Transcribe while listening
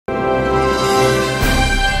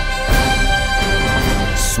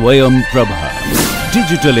Swayam Prabha.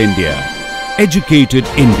 Digital India. Educated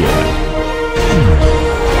India.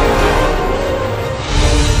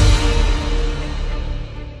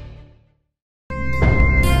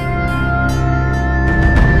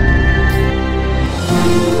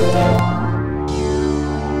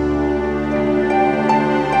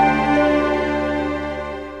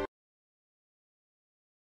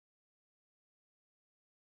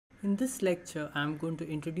 In this lecture, I am going to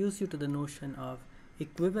introduce you to the notion of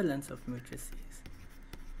equivalence of matrices.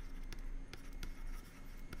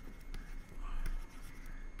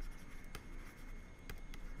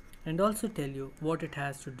 And also tell you what it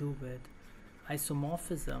has to do with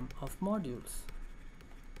isomorphism of modules.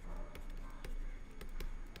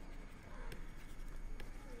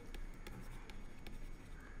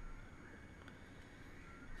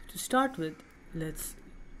 To start with, let's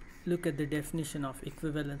look at the definition of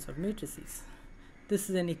equivalence of matrices. This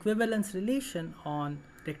is an equivalence relation on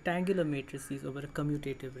rectangular matrices over a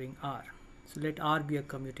commutative ring R. So let R be a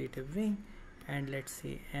commutative ring, and let's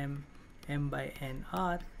say M by N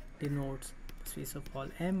R denotes the space of all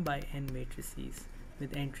M by N matrices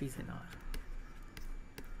with entries in R.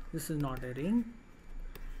 This is not a ring,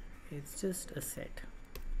 it's just a set.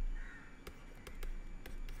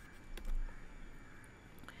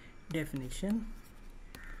 Definition: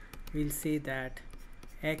 we'll say that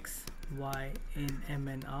x, y in M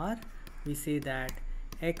and R, we say that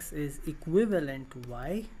x is equivalent to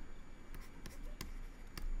y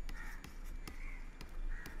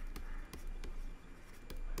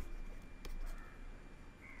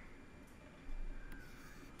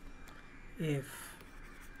if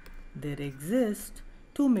there exist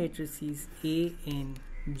two matrices A in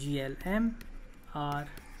GLM R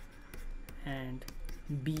and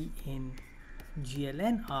B in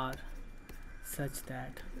GLN R such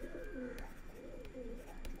that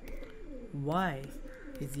y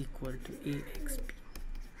is equal to AXB.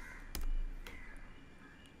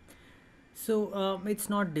 So it's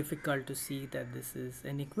not difficult to see that this is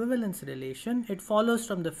an equivalence relation. It follows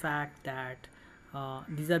from the fact that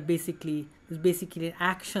this is basically an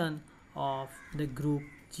action of the group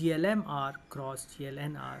GLMR cross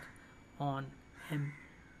GLNR on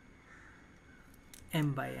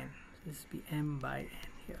M by N. This will be M by N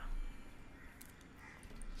here.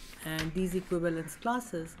 And these equivalence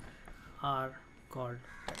classes are called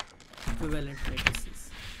equivalent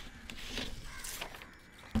matrices.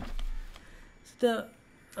 So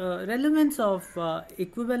the relevance of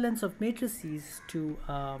equivalence of matrices to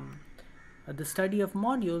the study of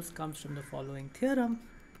modules comes from the following theorem.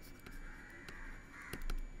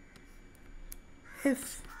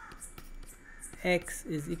 If x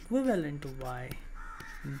is equivalent to y,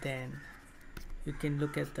 then you can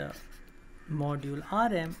look at the module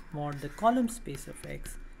Rm mod the column space of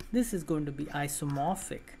x. This is going to be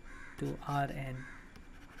isomorphic to Rn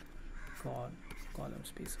column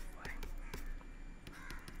space of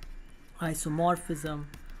y. Isomorphism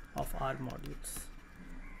of R modules.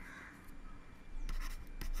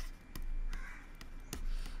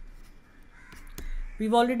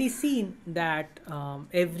 We've already seen that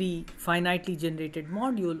every finitely generated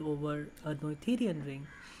module over a Noetherian ring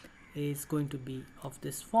is going to be of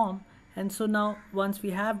this form, and so now once we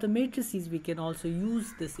have the matrices, we can also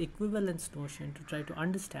use this equivalence notion to try to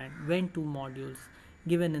understand when two modules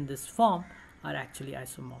given in this form are actually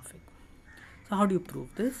isomorphic. So how do you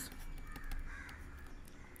prove this?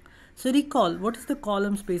 So recall, what is the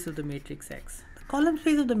column space of the matrix X? The column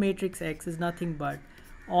space of the matrix X is nothing but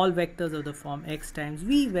all vectors of the form x times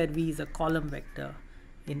v, where v is a column vector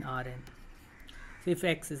in Rn. So if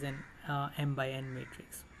x is an M by N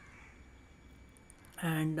matrix,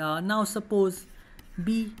 and now suppose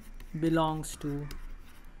B belongs to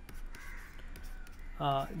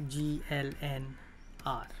GLN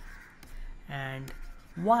R and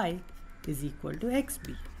y is equal to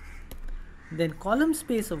xb, then column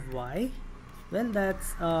space of y, well,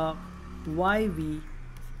 that's yv,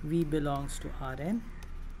 v belongs to Rn,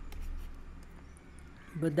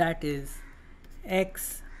 but that is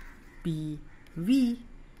x p v,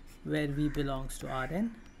 where v belongs to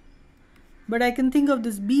Rn. But I can think of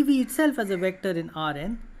this bv itself as a vector in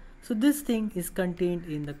Rn, so this thing is contained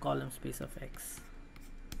in the column space of x.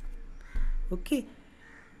 Okay,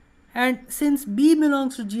 and since B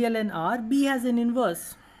belongs to GLN R, B has an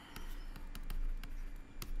inverse.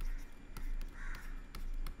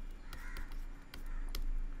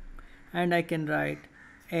 And I can write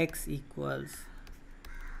x equals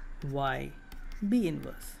y B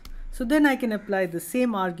inverse. So then I can apply the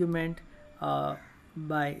same argument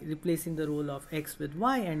by replacing the role of x with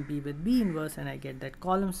y and b with b inverse, and I get that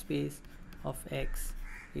column space of x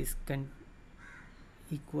is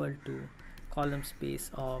equal to column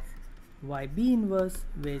space of YB inverse,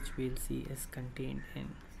 which we'll see is contained in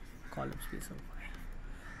column space of Y.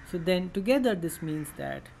 So then together this means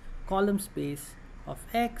that column space of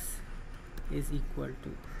X is equal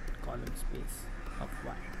to column space of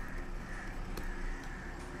Y.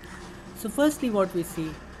 So firstly what we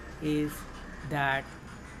see is that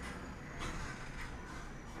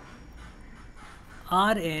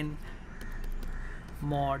Rn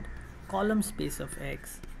mod column space of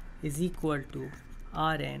X is equal to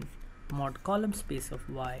Rn mod column space of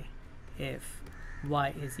Y if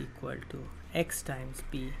Y is equal to X times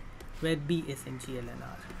B, where B is in GL and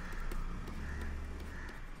R.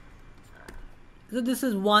 So this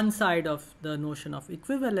is one side of the notion of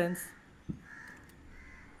equivalence,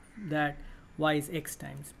 that Y is X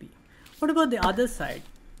times B. What about the other side?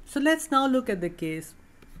 So let's now look at the case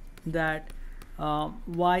that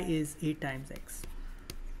Y is A times X.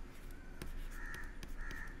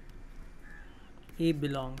 A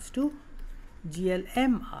belongs to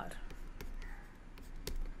GLMR,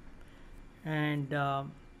 and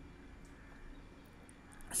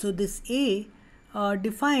so this A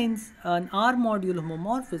defines an R module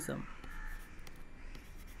homomorphism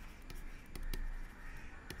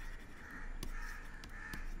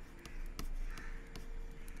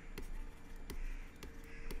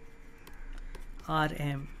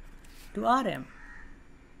Rm to Rm.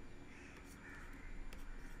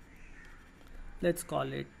 Let's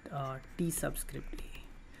call it T subscript A.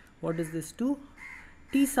 What does this do?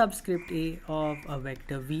 T subscript A of a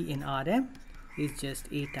vector V in Rm is just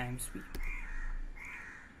A times V.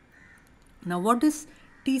 Now what does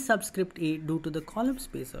T subscript A do to the column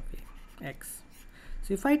space of A, X?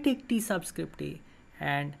 So if I take T subscript A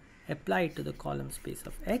and apply it to the column space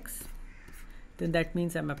of X, then that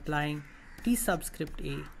means I'm applying T subscript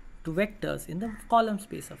A to vectors in the column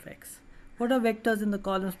space of X. What are vectors in the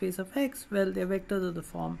column space of X? Well, they're vectors of the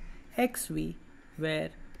form xv, where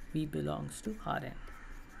V belongs to Rn.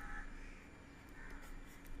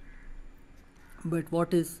 But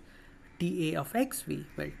what is TA of xv?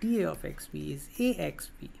 Well, TA of xv is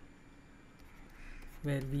AXV,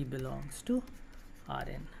 where V belongs to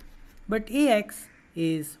Rn. But AX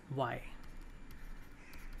is Y.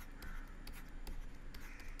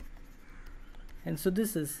 And so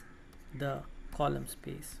this is the column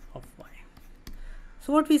space of Y.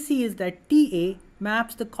 So what we see is that TA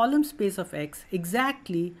maps the column space of X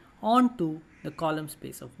exactly onto the column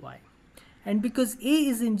space of Y. And because A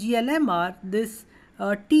is in GLMR, this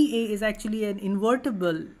TA is actually an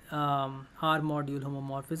invertible R module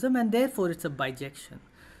homomorphism, and therefore it's a bijection.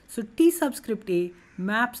 So T subscript A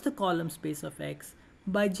maps the column space of X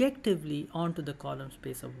bijectively onto the column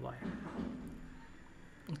space of Y.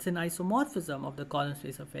 It's an isomorphism of the column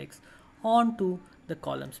space of X onto the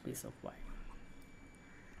column space of Y.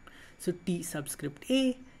 So T subscript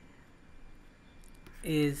A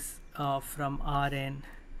is from Rn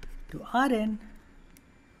to Rn,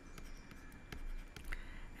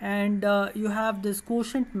 and you have this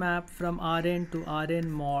quotient map from Rn to Rn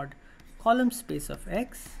mod column space of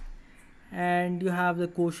X, and you have the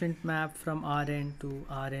quotient map from Rn to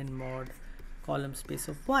Rn mod column space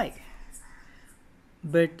of Y.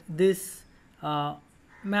 But this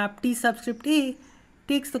map T subscript A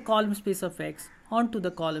takes the column space of X onto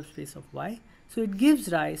the column space of Y. So it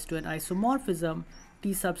gives rise to an isomorphism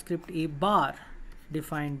T subscript A bar,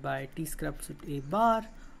 defined by T subscript A bar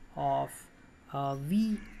of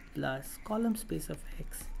V plus column space of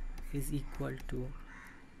X is equal to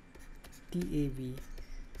TAV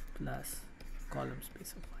plus column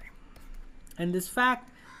space of Y. And this fact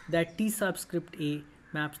that T subscript A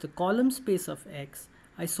maps the column space of X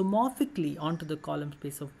isomorphically onto the column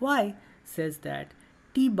space of Y says that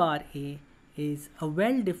T bar A is a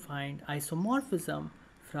well-defined isomorphism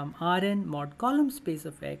from Rn mod column space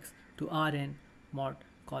of X to Rn mod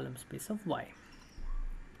column space of Y.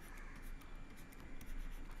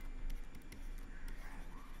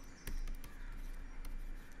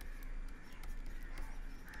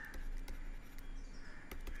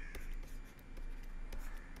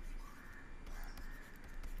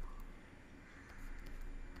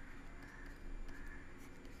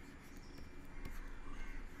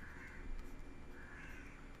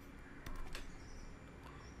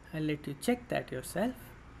 I'll let you check that yourself.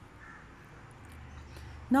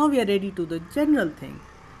 Now we are ready to the general thing.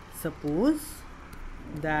 Suppose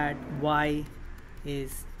that Y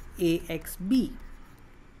is AXB,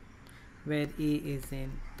 where A is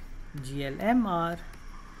in GLMR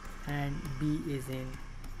and B is in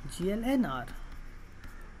GLNR.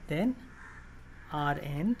 Then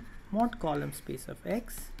Rn mod column space of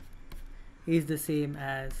X is the same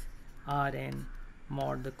as Rn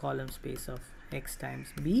mod the column space of x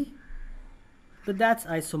times b. But that's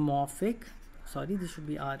isomorphic. Sorry, this should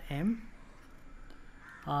be Rm.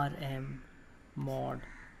 Rm mod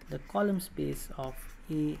the column space of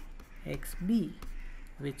axb,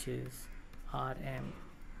 which is Rm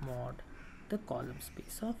mod the column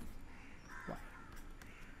space of y.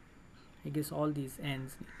 I guess all these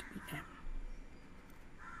n's need to be m.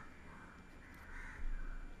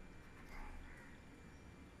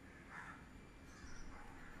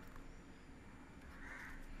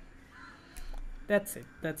 That's it,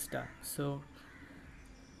 that's done. So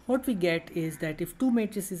what we get is that if two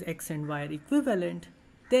matrices x and y are equivalent,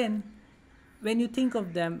 then when you think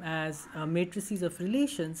of them as matrices of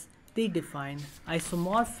relations, they define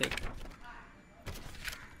isomorphic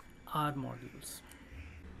R modules.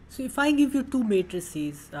 So if I give you two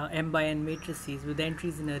matrices, m by n matrices with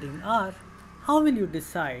entries in a ring R, how will you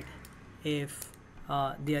decide if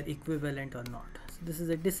they are equivalent or not? So this is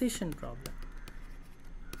a decision problem.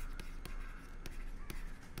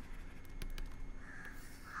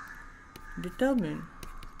 Determine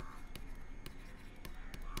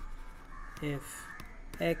if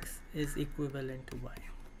x is equivalent to y.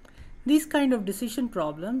 These kind of decision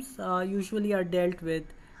problems usually are dealt with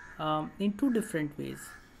in two different ways.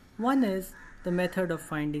 One is the method of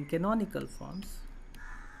finding canonical forms.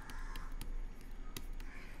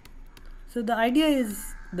 So the idea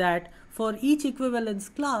is that for each equivalence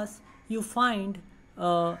class, you find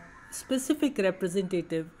a specific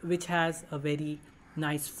representative which has a very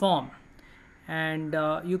nice form. And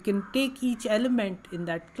you can take each element in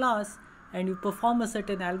that class and you perform a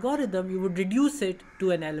certain algorithm, you would reduce it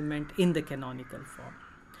to an element in the canonical form.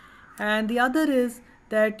 And the other is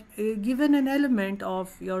that given an element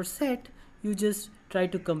of your set, you just try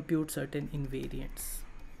to compute certain invariants.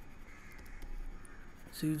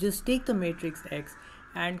 So you just take the matrix X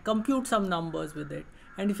and compute some numbers with it.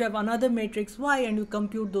 And if you have another matrix Y and you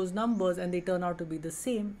compute those numbers and they turn out to be the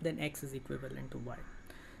same, then X is equivalent to Y.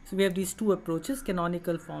 So we have these two approaches,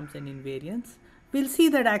 canonical forms and invariants. We'll see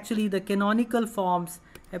that actually the canonical forms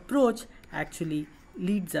approach actually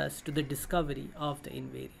leads us to the discovery of the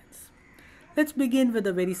invariants. Let's begin with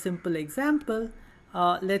a very simple example.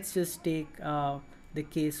 Let's just take the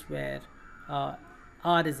case where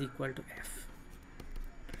R is equal to F,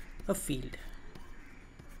 a field.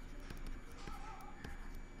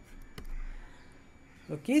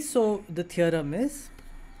 Okay, so the theorem is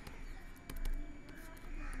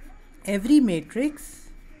every matrix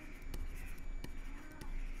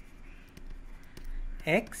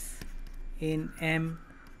X in M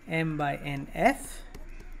by n F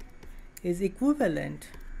is equivalent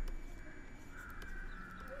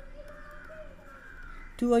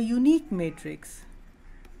to a unique matrix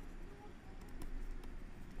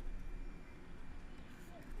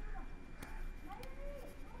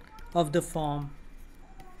of the form.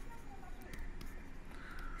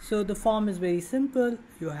 So the form is very simple.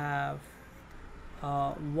 You have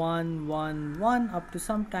 1, 1, 1 up to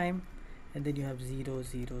some time, and then you have 0,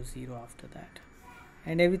 0, 0 after that,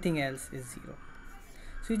 and everything else is 0.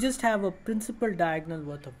 So you just have a principal diagonal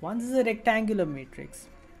worth of 1. This is a rectangular matrix,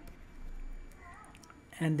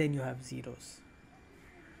 and then you have zeros.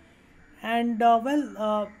 And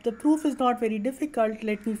the proof is not very difficult.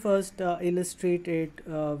 Let me first illustrate it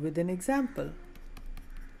with an example.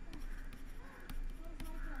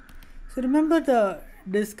 So remember the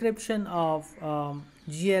description of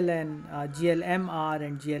GLMR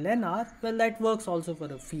and GLNR. Well, that works also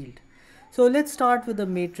for a field. So let's start with a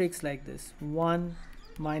matrix like this: 1,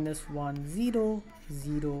 minus 1, 0,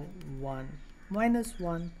 0, 1, minus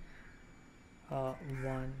 1,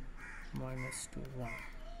 1, minus 2, 1.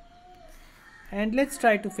 And let's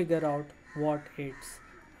try to figure out what its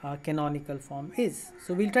canonical form is.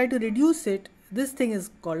 So we'll try to reduce it. This thing is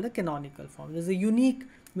called a canonical form. There's a unique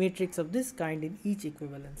matrix of this kind in each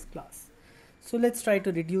equivalence class. So let's try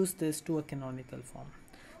to reduce this to a canonical form.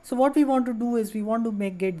 So what we want to do is we want to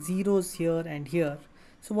get zeros here and here.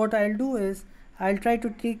 So what I'll do is I'll try to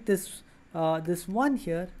take this this 1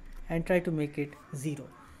 here and try to make it 0.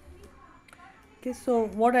 Okay, so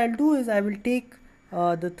what I'll do is I will take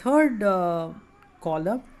the third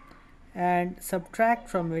column and subtract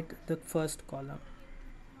from it the first column,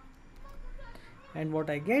 and what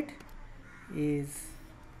I get is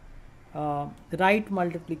the right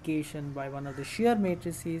multiplication by one of the shear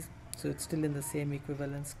matrices. So it's still in the same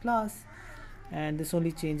equivalence class, and this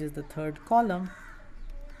only changes the third column,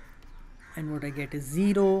 and what I get is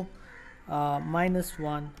 0, minus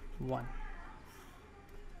 1, 1.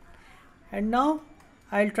 And now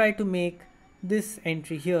I'll try to make this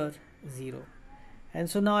entry here 0, and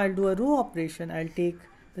so now I'll do a row operation. I'll take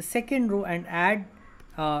the second row and add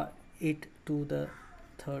it to the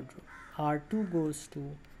third row. R2 goes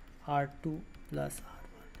to R2 plus R1.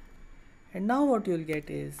 And now what you'll get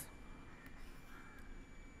is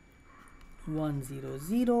 1 0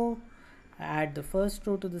 0. Add the first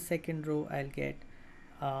row to the second row, I'll get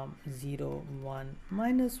 0 1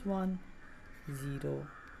 minus 1 0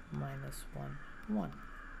 minus 1 1.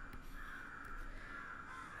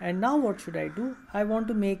 And now what should I do? I want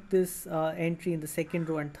to make this entry in the second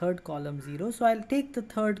row and third column 0. So I'll take the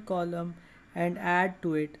third column and add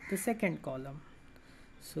to it the second column.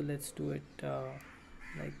 So let's do it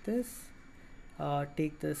like this.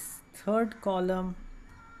 Take this third column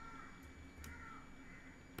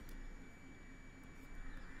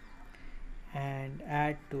and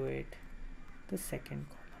add to it the second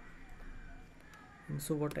column. And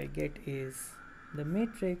so what I get is the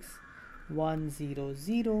matrix 1 0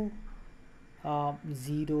 0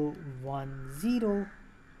 0 1 0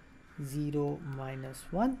 0 minus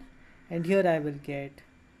 1, and here I will get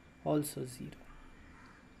also 0.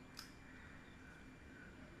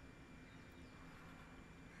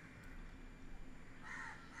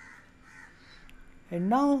 And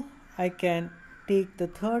now I can take the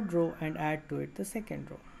third row and add to it the second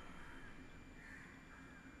row.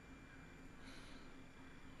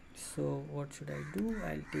 So what should I do?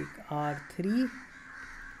 I'll take R3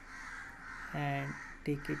 and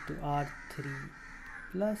take it to R3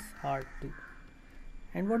 plus R2.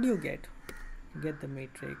 And what do you get? You get the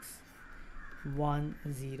matrix 1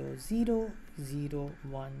 0 0 0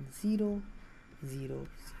 1 0 0 0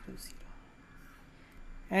 0.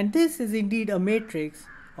 And this is indeed a matrix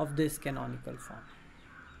of this canonical form.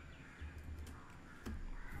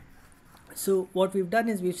 So what we've done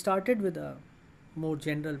is we've started with a more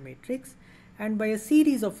general matrix, and by a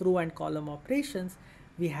series of row and column operations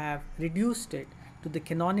we have reduced it to the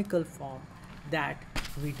canonical form that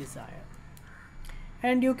we desire.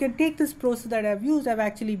 And you can take this process that I've used. I've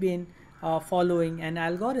actually been following an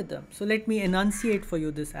algorithm. So let me enunciate for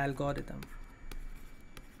you this algorithm.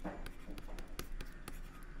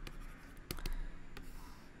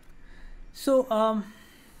 So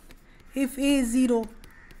if A is 0,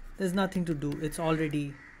 there's nothing to do. It's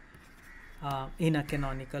already in a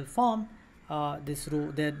canonical form. This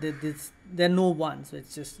row, there are no ones, so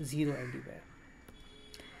it's just 0 everywhere.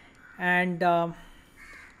 And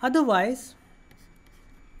otherwise,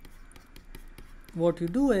 what you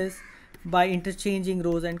do is, by interchanging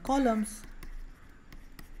rows and columns,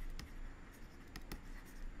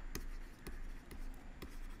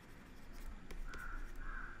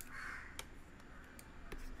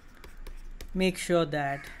 make sure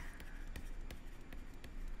that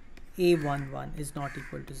A11 is not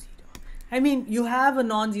equal to 0. I mean, you have a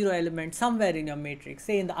non-zero element somewhere in your matrix,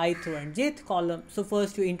 say in the ith row and jth column. So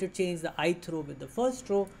first you interchange the ith row with the first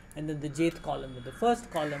row, and then the jth column with the first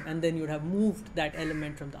column, and then you'd have moved that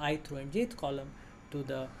element from the ith row and jth column to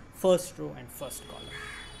the first row and first column.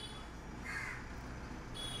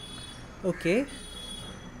 Okay,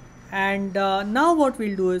 and now what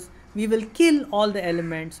we'll do is we will kill all the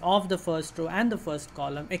elements of the first row and the first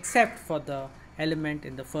column except for the element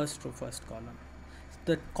in the first row, first column,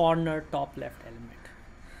 the corner top left element.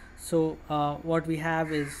 So what we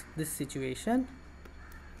have is this situation.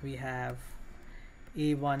 We have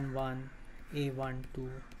A11, A12,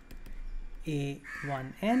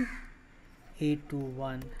 A1n,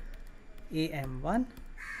 A21, AM1,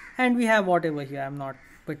 and we have whatever here. I'm not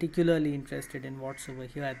particularly interested in what's over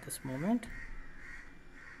here at this moment.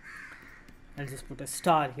 I'll just put a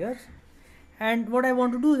star here. And what I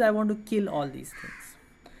want to do is I want to kill all these things.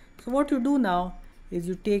 So what you do now is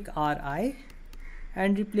you take Ri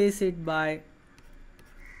and replace it by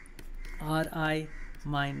Ri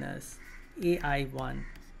minus AI1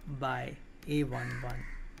 by A11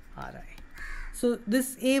 Ri. So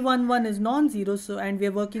this A11 is non-zero, so, and we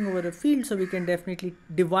are working over a field, so we can definitely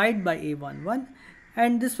divide by A11,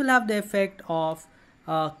 and this will have the effect of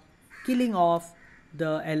killing off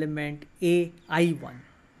the element AI1.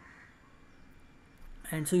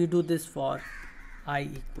 And so you do this for I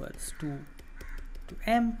equals 2 to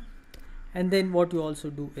m, and then what you also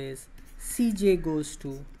do is Cj goes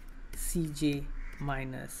to Cj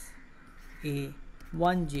minus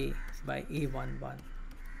A1j by A11.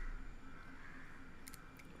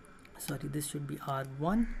 Sorry, this should be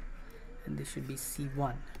R1 and this should be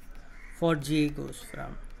C1 for j goes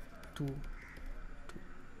from 2 to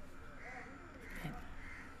n.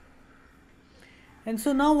 And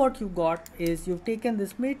so now what you've got is you've taken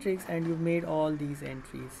this matrix and you've made all these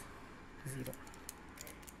entries 0.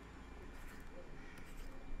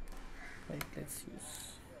 Right, let's use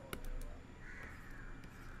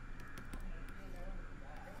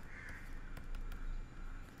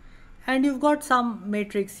And you've got some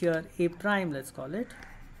matrix here, A prime, let's call it.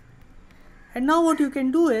 And now what you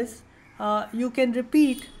can do is you can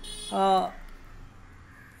repeat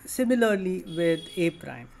similarly with A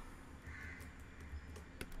prime.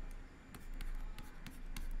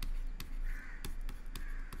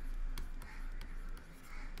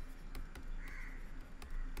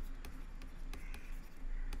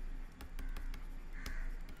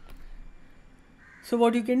 So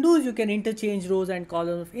what you can do is you can interchange rows and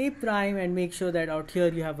columns of A prime and make sure that out here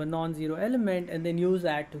you have a non-zero element, and then use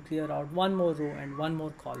that to clear out one more row and one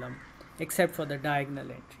more column except for the diagonal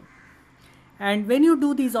entry. And when you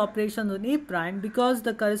do these operations on A prime, because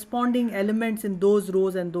the corresponding elements in those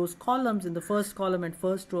rows and those columns in the first column and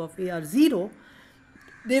first row of A are 0,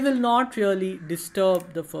 they will not really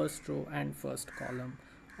disturb the first row and first column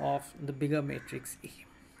of the bigger matrix A.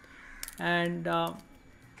 And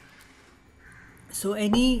so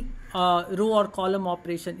any row or column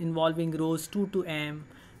operation involving rows 2 to m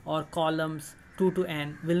or columns 2 to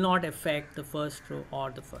n will not affect the first row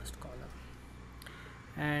or the first column.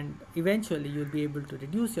 And eventually you'll be able to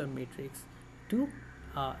reduce your matrix to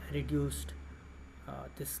reduced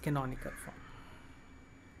this canonical form.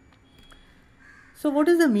 So what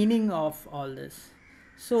is the meaning of all this?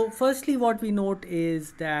 So firstly, what we note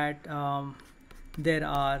is that there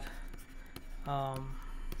are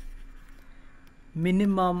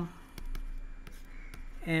minimum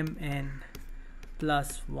mn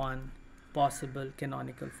plus 1 possible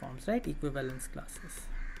canonical forms, right? Equivalence classes.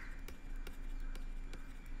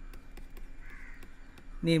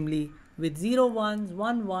 Namely with 0 ones,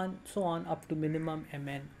 1 1, so on up to minimum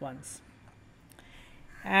mn ones.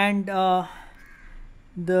 And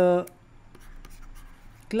the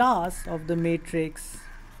class of the matrix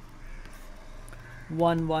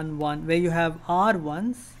 1 1 1, where you have r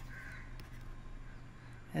ones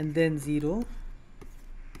and then 0,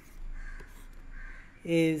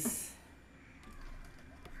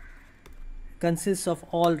 consists of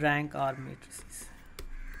all rank R matrices.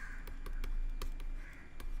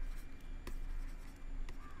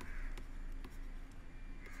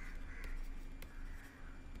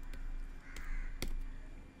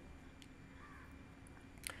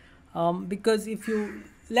 Because if you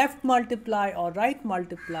left multiply or right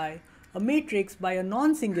multiply a matrix by a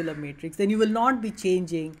non-singular matrix, then you will not be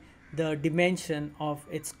changing the dimension of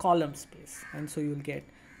its column space, and so you'll get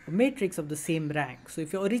a matrix of the same rank. So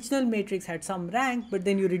if your original matrix had some rank, but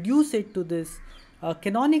then you reduce it to this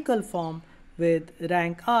canonical form with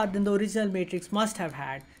rank R, then the original matrix must have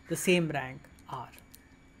had the same rank R.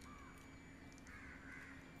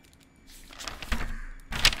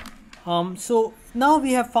 So now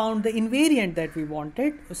we have found the invariant that we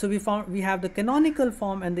wanted. So we have the canonical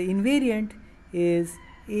form, and the invariant is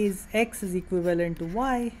x is equivalent to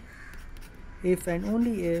y if and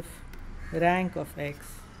only if rank of x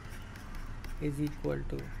is equal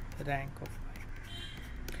to rank of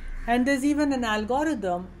y. And there's even an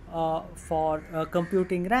algorithm for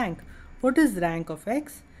computing rank. What is rank of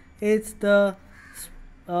x? It's the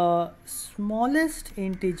smallest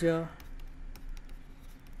integer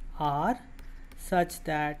r such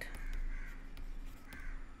that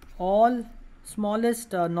all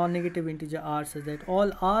smallest non-negative integer r such that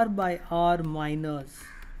all r by r minors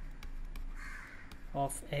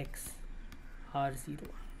of x are 0.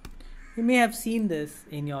 You may have seen this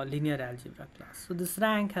in your linear algebra class. So this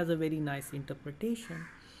rank has a very nice interpretation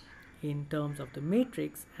in terms of the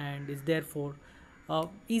matrix and is therefore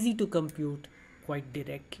easy to compute quite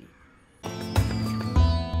directly.